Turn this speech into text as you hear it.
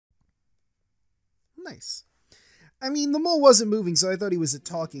Nice. I mean, the mole wasn't moving, so I thought he was a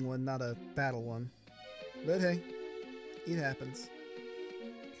talking one, not a battle one. But hey, it happens.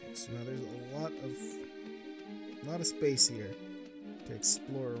 Okay, so now there's a lot of space here to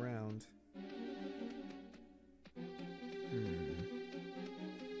explore around.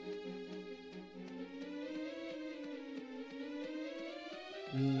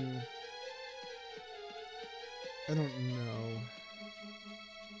 I don't know.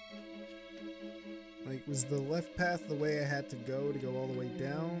 Like, was the left path the way I had to go all the way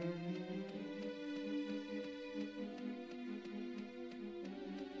down?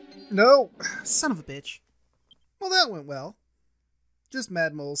 No! Son of a bitch. Well, that went well. Just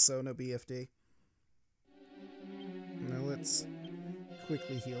mad moles, so no BFD. Now let's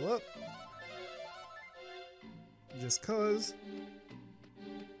quickly heal up. Just cause.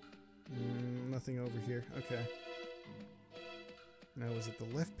 Nothing over here. Okay. Now, was it the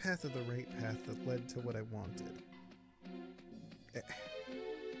left path or the right path that led to what I wanted?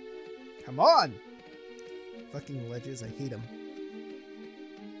 Come on! Fucking ledges, I hate them.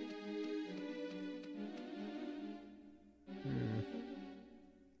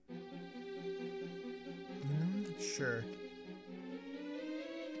 Sure.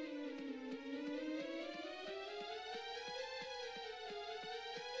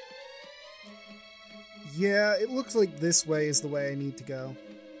 Yeah, it looks like this way is the way I need to go.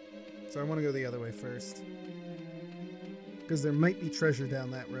 So I want to go the other way first. Because there might be treasure down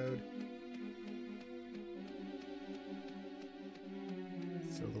that road.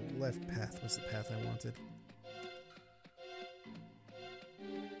 So the left path was the path I wanted.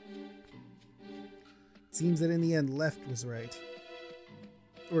 Seems that in the end, left was right.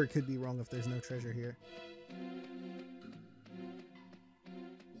 Or it could be wrong if there's no treasure here.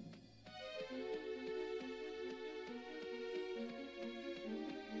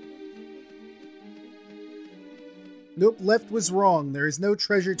 Nope, left was wrong. There is no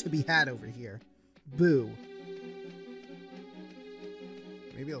treasure to be had over here. Boo.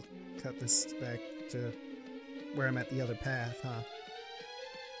 Maybe I'll cut this back to where I'm at the other path, huh?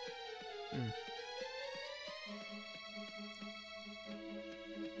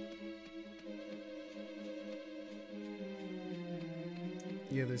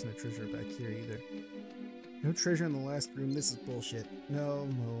 Yeah, there's no treasure back here either. No treasure in the last room. This is bullshit. No,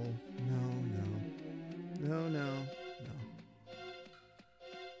 mole. No, no. No, no, no.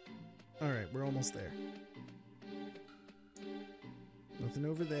 Alright, we're almost there. Nothing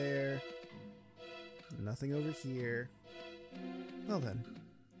over there. Nothing over here. Well then.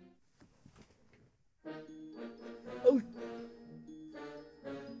 Oh!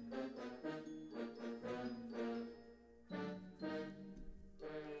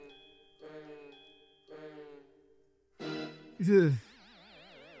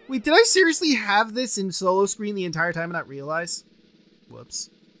 Wait, did I seriously have this in solo screen the entire time and not realize? Whoops.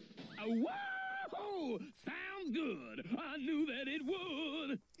 Whoa! Sounds good. I knew that it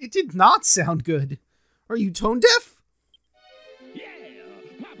would. It did not sound good. Are you tone deaf? Yeah,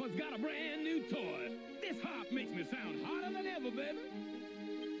 Papa's got a brand new toy. This harp makes me sound hotter than ever, baby.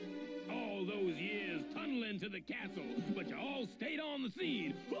 All those years tunneling to the castle, but you all stayed on the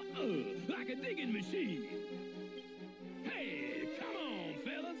scene, like a digging machine. Hey, come on,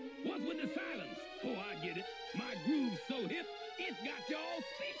 fellas. What's with the silence? Oh, I get it. My groove's so hip, it's got you all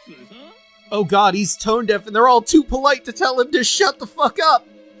speechless, huh? Oh god, he's tone deaf and they're all too polite to tell him to shut the fuck up.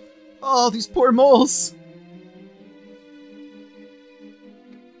 Oh, these poor moles.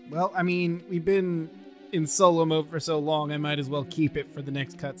 Well, I mean, we've been in solo mode for so long, I might as well keep it for the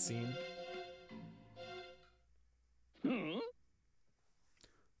next cutscene. Huh?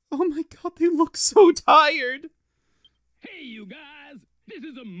 Oh my god, they look so tired. Hey, you guys, this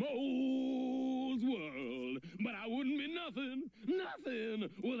is a mole's world, but I wouldn't be nothing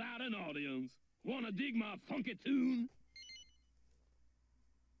without an audience. Wanna dig my funky tune?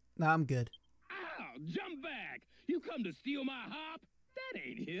 Nah, I'm good. Ow, jump back. You come to steal my harp? That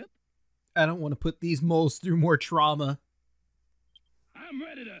ain't hip. I don't want to put these moles through more trauma. I'm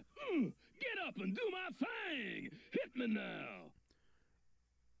ready to get up and do my thing. Hit me now.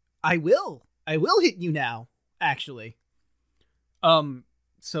 I will hit you now, actually.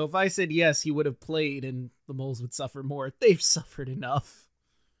 So if I said yes, he would have played and the moles would suffer more. They've suffered enough.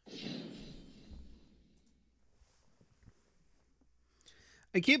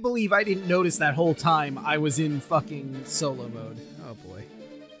 I can't believe I didn't notice that whole time I was in fucking solo mode. Oh boy.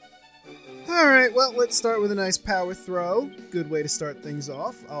 Alright, well, let's start with a nice power throw. Good way to start things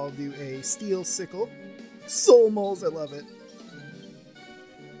off. I'll do a steel sickle. Soul moles, I love it.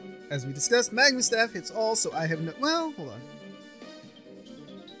 As we discussed, Magnius staff hits all, so I have no... Well, hold on.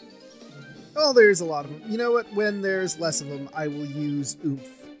 Oh, there's a lot of them. You know what? When there's less of them, I will use Oomph.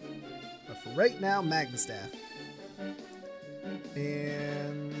 But for right now, Magna Staff.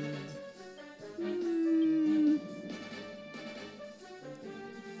 And...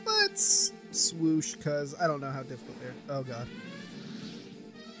 let's swoosh, because I don't know how difficult they're... oh, God.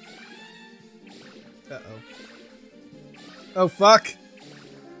 Uh-oh. Oh, fuck!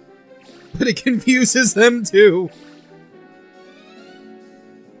 But it confuses them, too!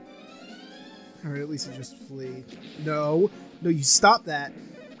 Alright, at least you just flee. No! No, you stop that!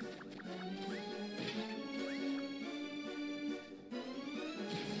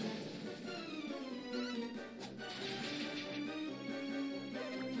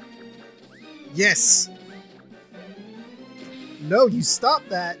 Yes! No, you stop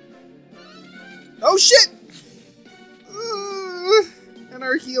that! Oh shit! And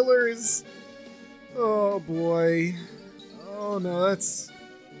our healer is... oh boy. Oh no, that's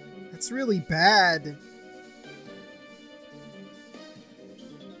really bad.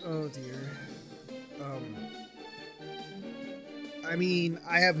 Oh dear. I mean,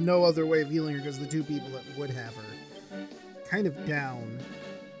 I have no other way of healing her because the two people that would have her kind of down.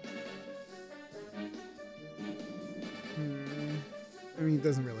 I mean, it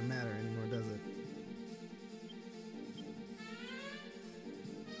doesn't really matter anymore, does it?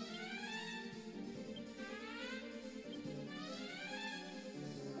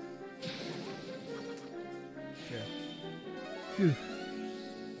 Okay. Phew.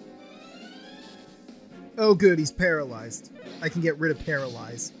 Oh good, he's paralyzed. I can get rid of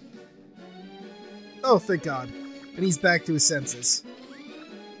paralyze. Oh, thank God. And he's back to his senses.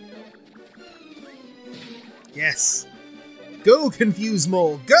 Yes! Go, Confuse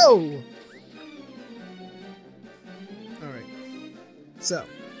Mole! Go! Alright. So.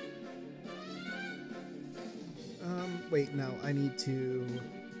 Wait, no. I need to...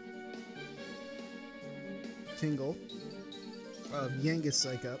 tingle. Yangus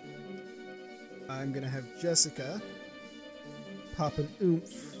Psych up. I'm gonna have Jessica pop an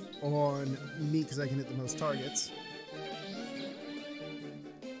Oomph on me because I can hit the most targets.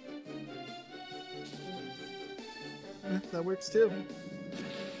 That works too.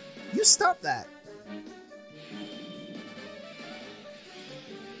 You stop that!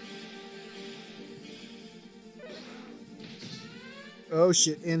 Oh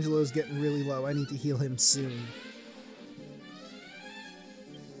shit, Angelo's getting really low. I need to heal him soon.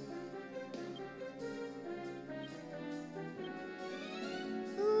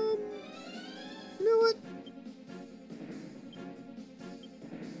 You know what?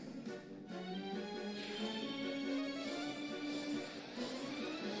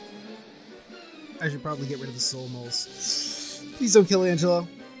 I should probably get rid of the soul moles. Please don't kill Angelo.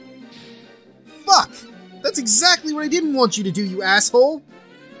 Fuck! That's exactly what I didn't want you to do, you asshole!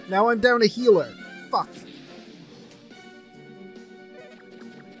 Now I'm down a healer. Fuck.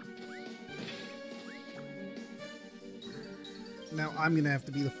 Now I'm gonna have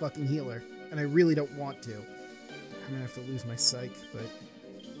to be the fucking healer. And I really don't want to. I'm gonna have to lose my psych, but...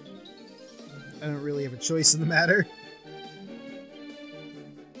 I don't really have a choice in the matter.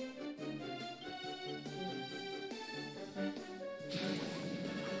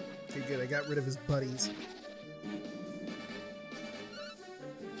 Okay, good. I got rid of his buddies.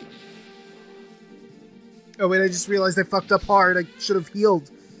 Oh wait, I just realized I fucked up hard. I should have healed.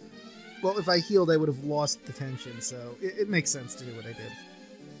 Well, if I healed, I would have lost the tension, so it makes sense to do what I did.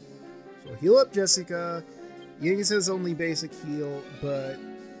 So heal up Jessica. Yangus has only basic heal, but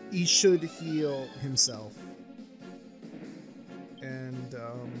he should heal himself. And,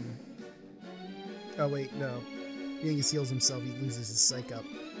 oh wait, no. Yangus heals himself, he loses his psych up.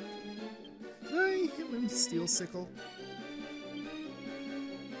 Did I hit him with Steel Sickle?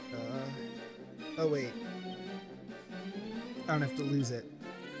 Oh wait. I don't have to lose it.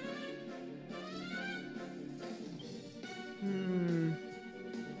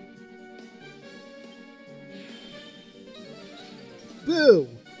 Boo!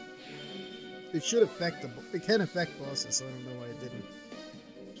 It should affect them. It can affect bosses, so I don't know why it didn't.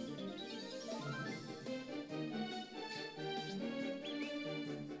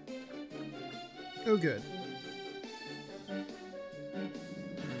 Oh, good.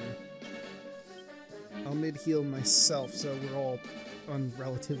 I'll mid-heal myself, so we're all on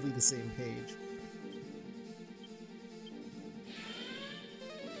relatively the same page.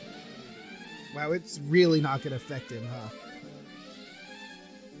 Wow, it's really not going to affect him, huh?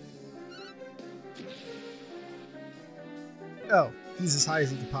 Oh, he's as high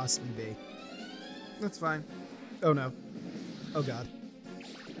as he could possibly be. That's fine. Oh no. Oh god.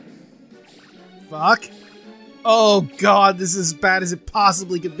 Fuck! Oh god, this is as bad as it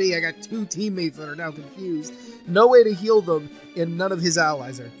possibly could be. I got 2 teammates that are now confused. No way to heal them, and none of his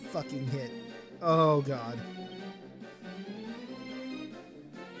allies are fucking hit. Oh god.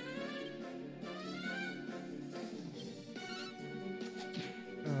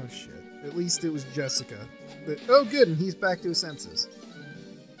 Oh shit. At least it was Jessica. But, oh good, and he's back to his senses.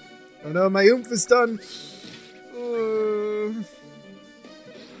 Oh no, my oomph is done. Oh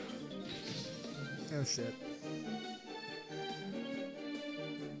shit.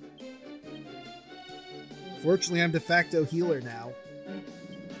 Fortunately, I'm de facto healer now.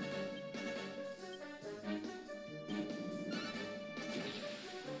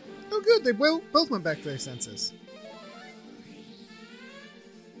 Oh good, they both went back to their senses.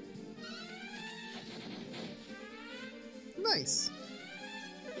 Nice.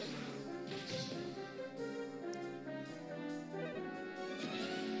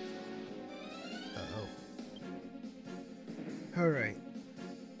 Uh-oh. Alright.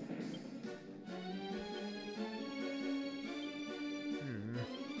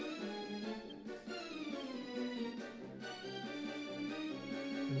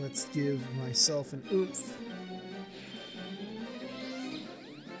 Let's give myself an oomph.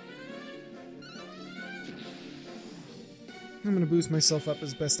 I'm gonna boost myself up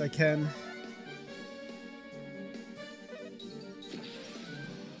as best I can.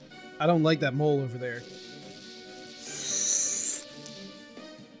 I don't like that mole over there.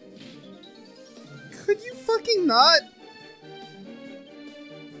 Could you fucking not?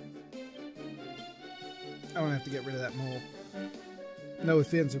 I'm gonna have to get rid of that mole. No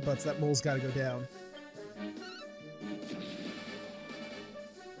ifs, ands, or buts, that mole's gotta go down.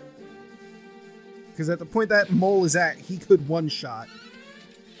 Because at the point that mole is at, he could one-shot.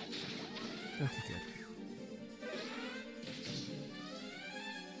 Okay, good.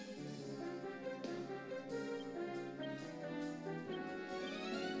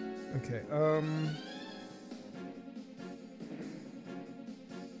 Okay,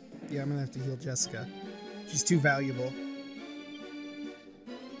 yeah, I'm gonna have to heal Jessica. She's too valuable.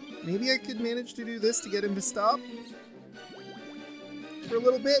 Maybe I could manage to do this to get him to stop? For a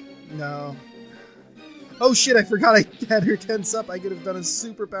little bit? No. Oh shit, I forgot I had her tense up. I could have done a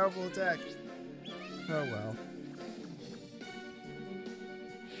super powerful attack. Oh well.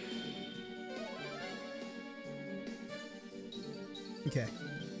 Okay.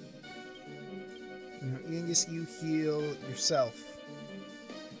 Now, Angus, you heal yourself.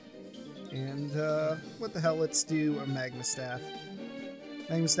 And, what the hell, let's do a Magma Staff.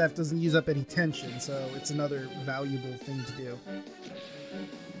 Magma Staff doesn't use up any tension, so it's another valuable thing to do.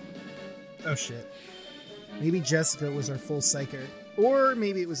 Oh shit. Maybe Jessica was our full psyker. Or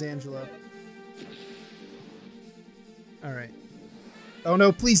maybe it was Angela. Alright. Oh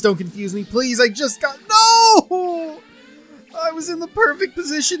no, please don't confuse me. Please, I just got... No! I was in the perfect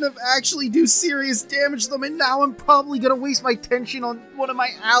position to actually do serious damage to them, and now I'm probably gonna waste my tension on one of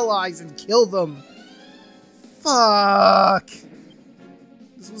my allies and kill them. Fuck.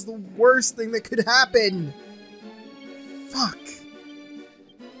 This was the worst thing that could happen. Fuck.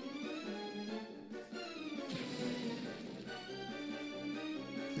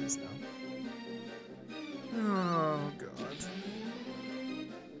 Please no. Oh, God.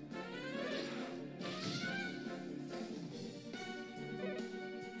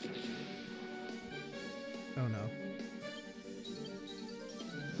 Oh, no.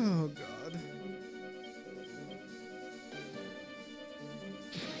 Oh, God.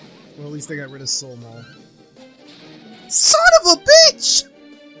 Well, at least I got rid of Soul Maul. Son of a bitch!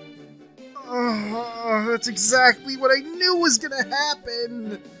 Oh, that's exactly what I knew was gonna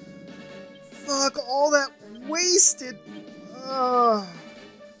happen! Fuck, all that wasted... Oh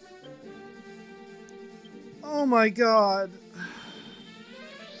my god.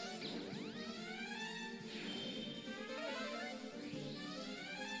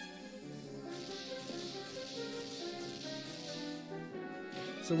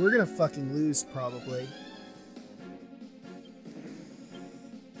 So we're gonna fucking lose, probably.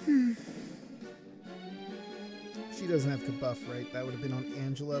 She doesn't have Kabuff, right? That would have been on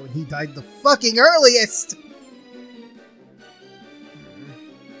Angelo, and he died the fucking earliest!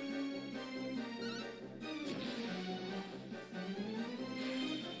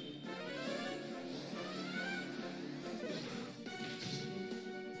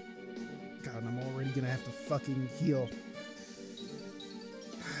 God, I'm already gonna have to fucking heal.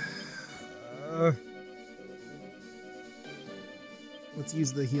 Let's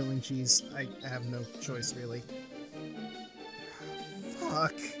use the healing cheese. I have no choice, really.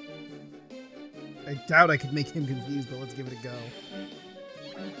 Fuck. I doubt I could make him confused, but let's give it a go.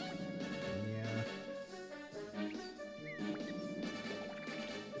 Yeah.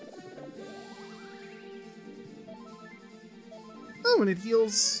 and it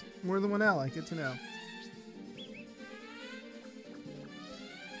heals more than one ally. Good to know.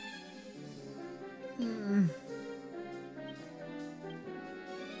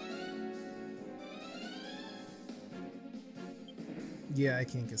 Yeah, I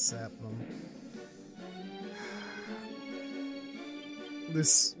can't Gasap them.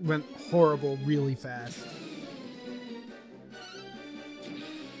 This went horrible really fast.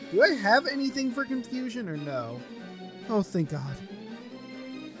 Do I have anything for confusion or no? Oh, thank God.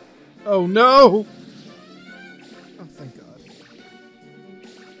 Oh, no! Oh, thank God.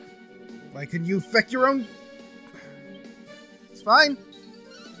 Why couldn't you affect your own... It's fine.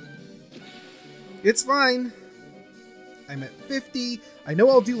 It's fine. I'm at 50. I know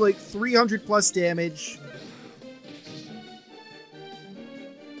I'll do like 300 plus damage.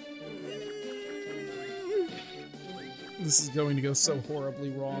 This is going to go so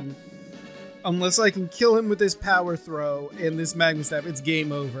horribly wrong. Unless I can kill him with this power throw and this Magma Staff, it's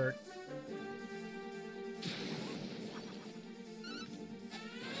game over.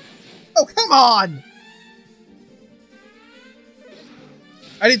 Oh, come on!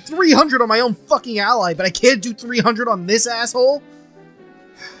 I did 300 on my own fucking ally, but I can't do 300 on this asshole?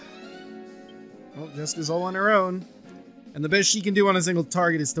 Well, Jessica's all on her own. And the best she can do on a single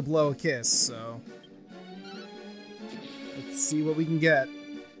target is to blow a kiss, so... let's see what we can get.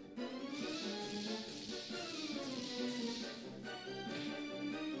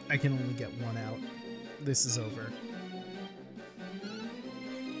 I can only get one out. This is over.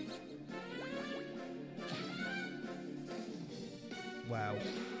 Wow.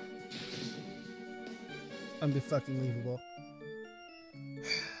 Unfucking-leavable.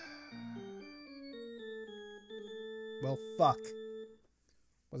 Well, fuck.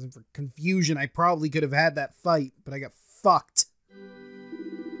 Wasn't for confusion, I probably could have had that fight, but I got fucked.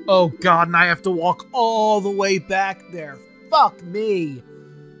 Oh God, and I have to walk all the way back there. Fuck me.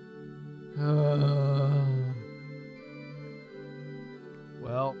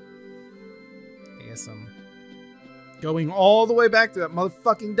 Well, I guess I'm going all the way back to that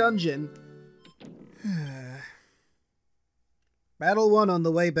motherfucking dungeon. Battle 1 on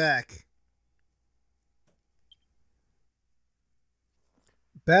the way back.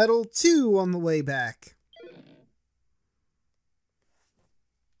 Battle 2 on the way back.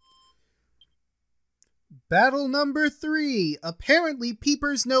 Battle number 3. Apparently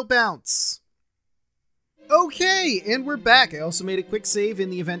Peepers no bounce. Okay, and we're back. I also made a quick save in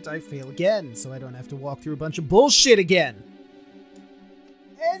the event I fail again, so I don't have to walk through a bunch of bullshit again.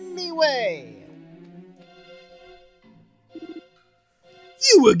 Anyway.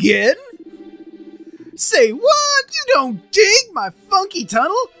 You again? Say what? You don't dig my funky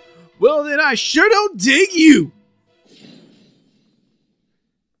tunnel? Well, then I sure don't dig you.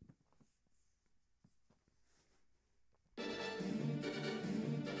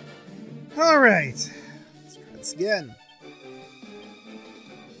 All right. Let's try this again.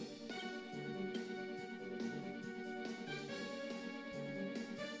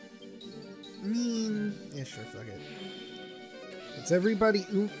 I mean, yeah, sure, fuck it. Let's everybody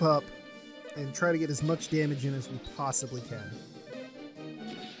oof up and try to get as much damage in as we possibly can.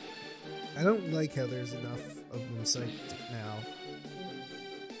 I don't like how there's enough of them psyched now.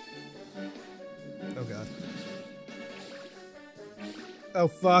 Oh God. Oh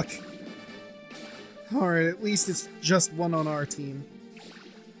fuck. Alright, at least it's just one on our team.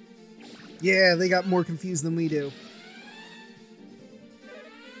 Yeah, they got more confused than we do.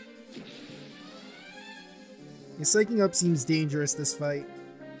 Yeah, psyching up seems dangerous this fight.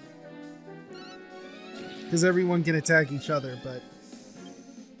 Because everyone can attack each other, but...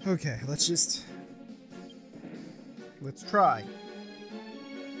 okay, let's try.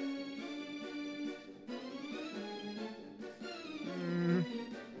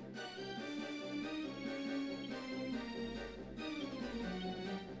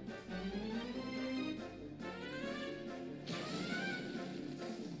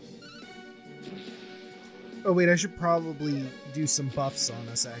 Oh wait, I should probably do some buffs on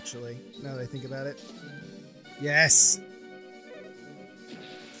us, actually, now that I think about it. Yes!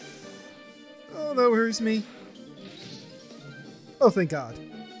 Oh, that worries me. Oh, thank God.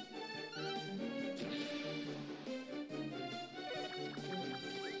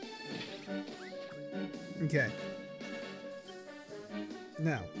 Okay.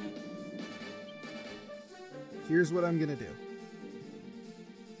 Now. Here's what I'm gonna do.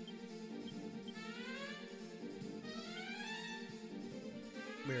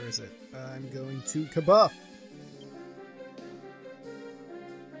 Where is it? I'm going to Kabuff.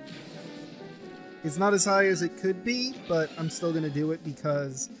 It's not as high as it could be, but I'm still going to do it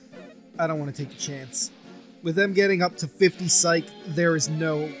because I don't want to take a chance. With them getting up to 50 psych, there is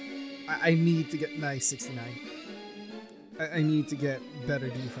no... I need to get... Nice, 69. I need to get better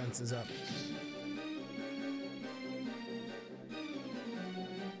defenses up.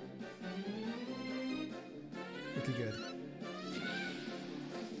 Okay, good.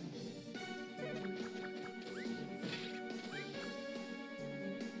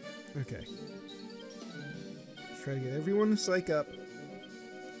 Okay. Let's try to get everyone to psych up.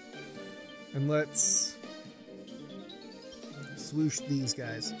 And let's swoosh these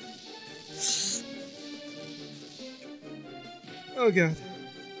guys. Oh god.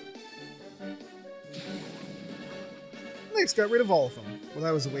 Nice, got rid of all of them. Well,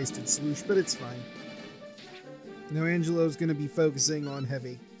 that was a wasted swoosh, but it's fine. Now Angelo's gonna be focusing on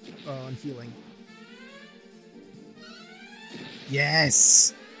heavy, on healing.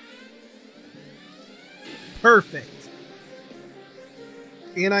 Yes! Perfect!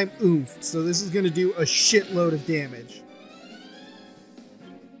 And I'm oofed, so this is gonna do a shitload of damage.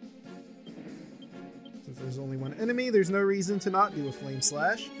 Since there's only one enemy, there's no reason to not do a flame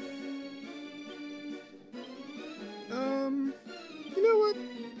slash. You know what?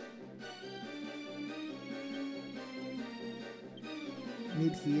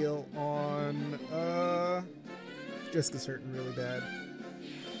 Mid heal on, Jessica's hurting really bad.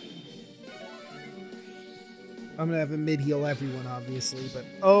 I'm gonna have a mid heal everyone, obviously, but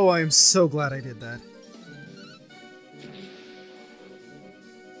oh, I am so glad I did that.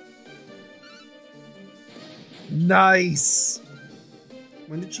 Nice!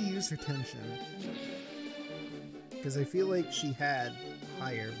 When did she use her tension? Because I feel like she had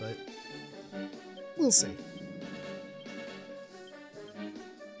higher, but we'll see.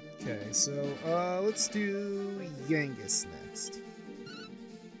 Okay, so let's do Yangus next.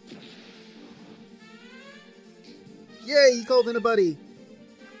 Yay, he called in a buddy!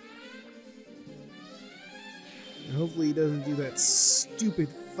 And hopefully he doesn't do that stupid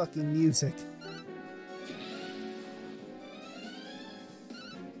fucking music.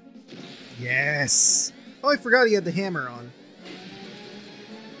 Yes! Oh, I forgot he had the hammer on.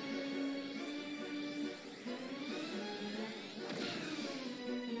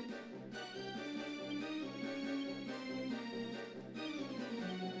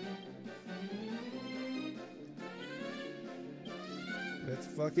 Let's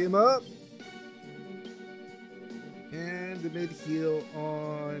fuck him up. And the mid heal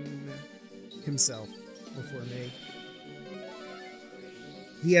on himself before me.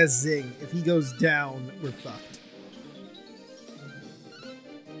 He has Zing. If he goes down, we're fucked.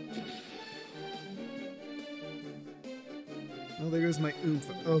 Oh, there goes my oomph.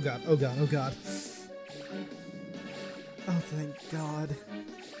 Oh god, oh god, oh god. Oh, thank god.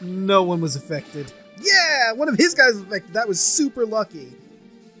 No one was affected. Yeah! One of his guys was affected. That was super lucky.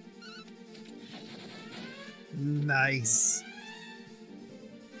 Nice.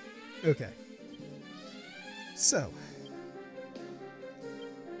 Okay. So.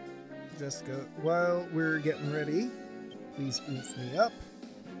 Jessica, while we're getting ready, please oof me up.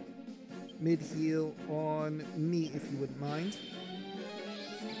 Mid heal on me if you wouldn't mind.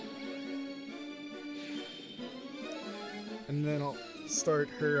 And then I'll start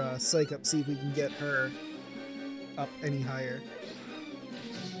her psych up, see if we can get her up any higher.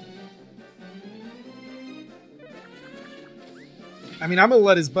 I mean, I'm gonna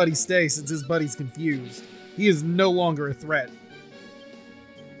let his buddy stay since his buddy's confused. He is no longer a threat.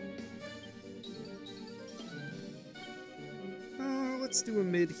 Let's do a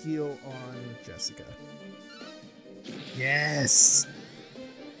mid heal on Jessica. Yes!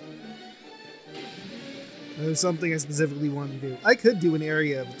 That was something I specifically wanted to do. I could do an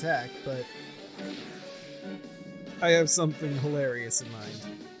area of attack, but I have something hilarious in mind.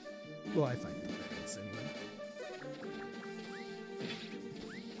 Well, I find it hilarious anyway.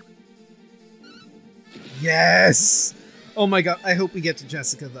 Yes! Oh my god, I hope we get to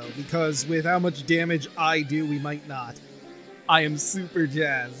Jessica though, because with how much damage I do, we might not. I am super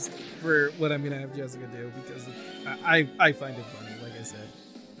jazzed for what I'm gonna have Jessica do because I find it funny, like I said.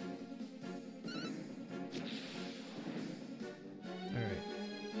 Alright.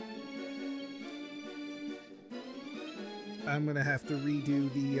 I'm gonna have to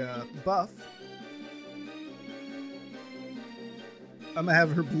redo the buff. I'm gonna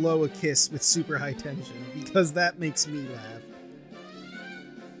have her blow a kiss with super high tension because that makes me laugh.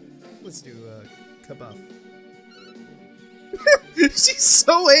 Let's do a kabuff. She's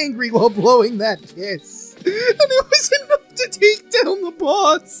so angry while blowing that kiss. And it was enough to take down the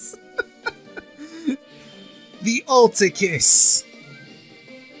boss. The Ulta kiss.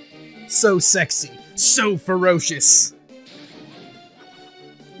 So sexy. So ferocious.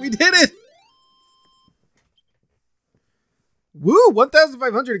 We did it. Woo,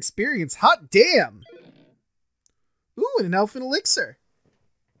 1,500 experience. Hot damn. Ooh, and an elfin elixir.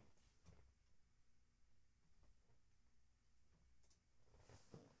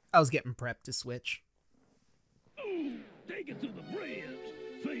 I was getting prepped to switch. Oh, take it to the bridge.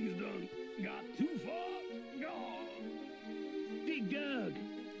 Things done got too far. Gone. Dig Dug.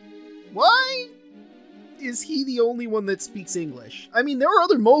 Why is he the only one that speaks English? I mean, there were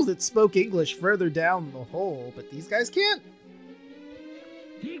other moles that spoke English further down the hole, but these guys can't.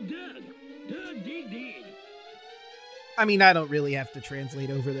 Dig Dug. Dug, dig, dig. I mean, I don't really have to translate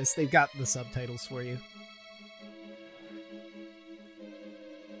over this. They've got the subtitles for you.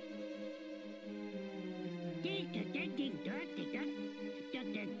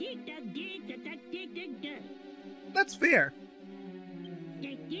 That's fair.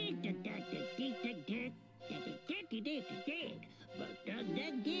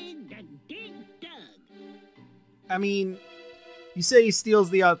 I mean, you say he steals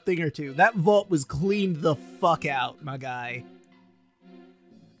the odd thing or two. That vault was cleaned the fuck out, my guy.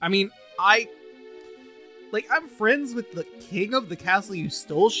 I mean, I'm friends with the king of the castle you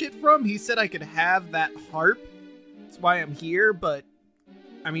stole shit from. He said I could have that harp. That's why I'm here, but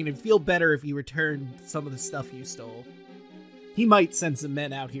I mean, it'd feel better if you returned some of the stuff you stole. He might send some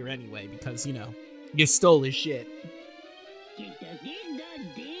men out here anyway, because, you know, you stole his shit.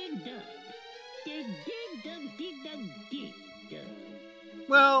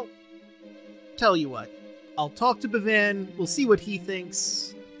 Well, tell you what. I'll talk to Bevan, we'll see what he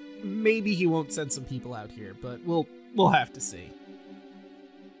thinks. Maybe he won't send some people out here, but we'll have to see.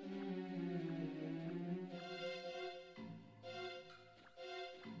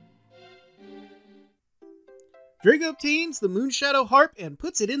 Draco obtains the moonshadow harp and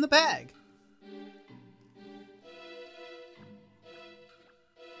puts it in the bag.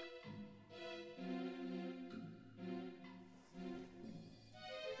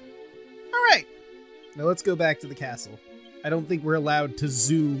 Alright, now let's go back to the castle. I don't think we're allowed to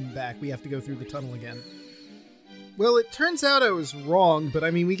zoom back. We have to go through the tunnel again. Well, it turns out I was wrong, but I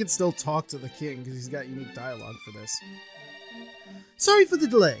mean, we can still talk to the king because he's got unique dialogue for this. Sorry for the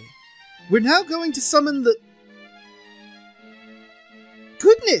delay. We're now going to summon the...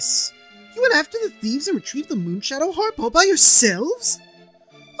 Goodness! You went after the thieves and retrieved the moonshadow harp all by yourselves?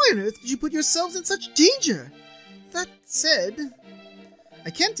 Why on earth did you put yourselves in such danger? That said, I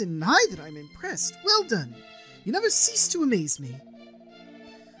can't deny that I'm impressed. Well done. You never cease to amaze me.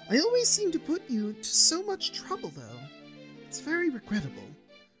 I always seem to put you to so much trouble, though. It's very regrettable.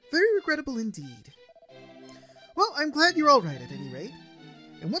 Very regrettable indeed. Well, I'm glad you're all right at any rate.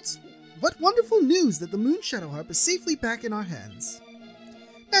 And what wonderful news that the moonshadow harp is safely back in our hands.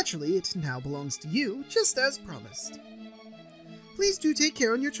 Naturally, it now belongs to you, just as promised. Please do take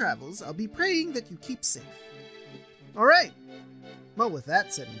care on your travels. I'll be praying that you keep safe. Alright. Well, with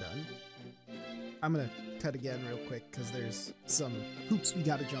that said and done, I'm gonna cut again real quick, because there's some hoops we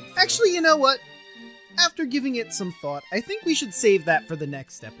gotta jump through. Actually, you know what? After giving it some thought, I think we should save that for the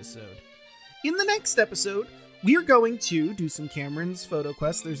next episode. In the next episode, we are going to do some Cameron's photo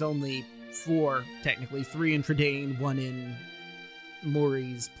quests. There's only 4, technically. 3 in Tredane, 1 in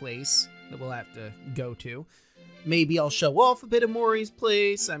Maury's place that we'll have to go to. Maybe I'll show off a bit of Maury's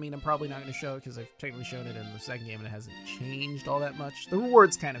place. I mean, I'm probably not going to show it because I've technically shown it in the second game and it hasn't changed all that much. The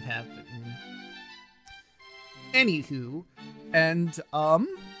rewards kind of have, but... Anywho, and,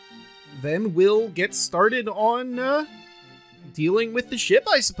 then we'll get started on, dealing with the ship,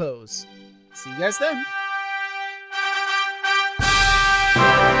 I suppose. See you guys then.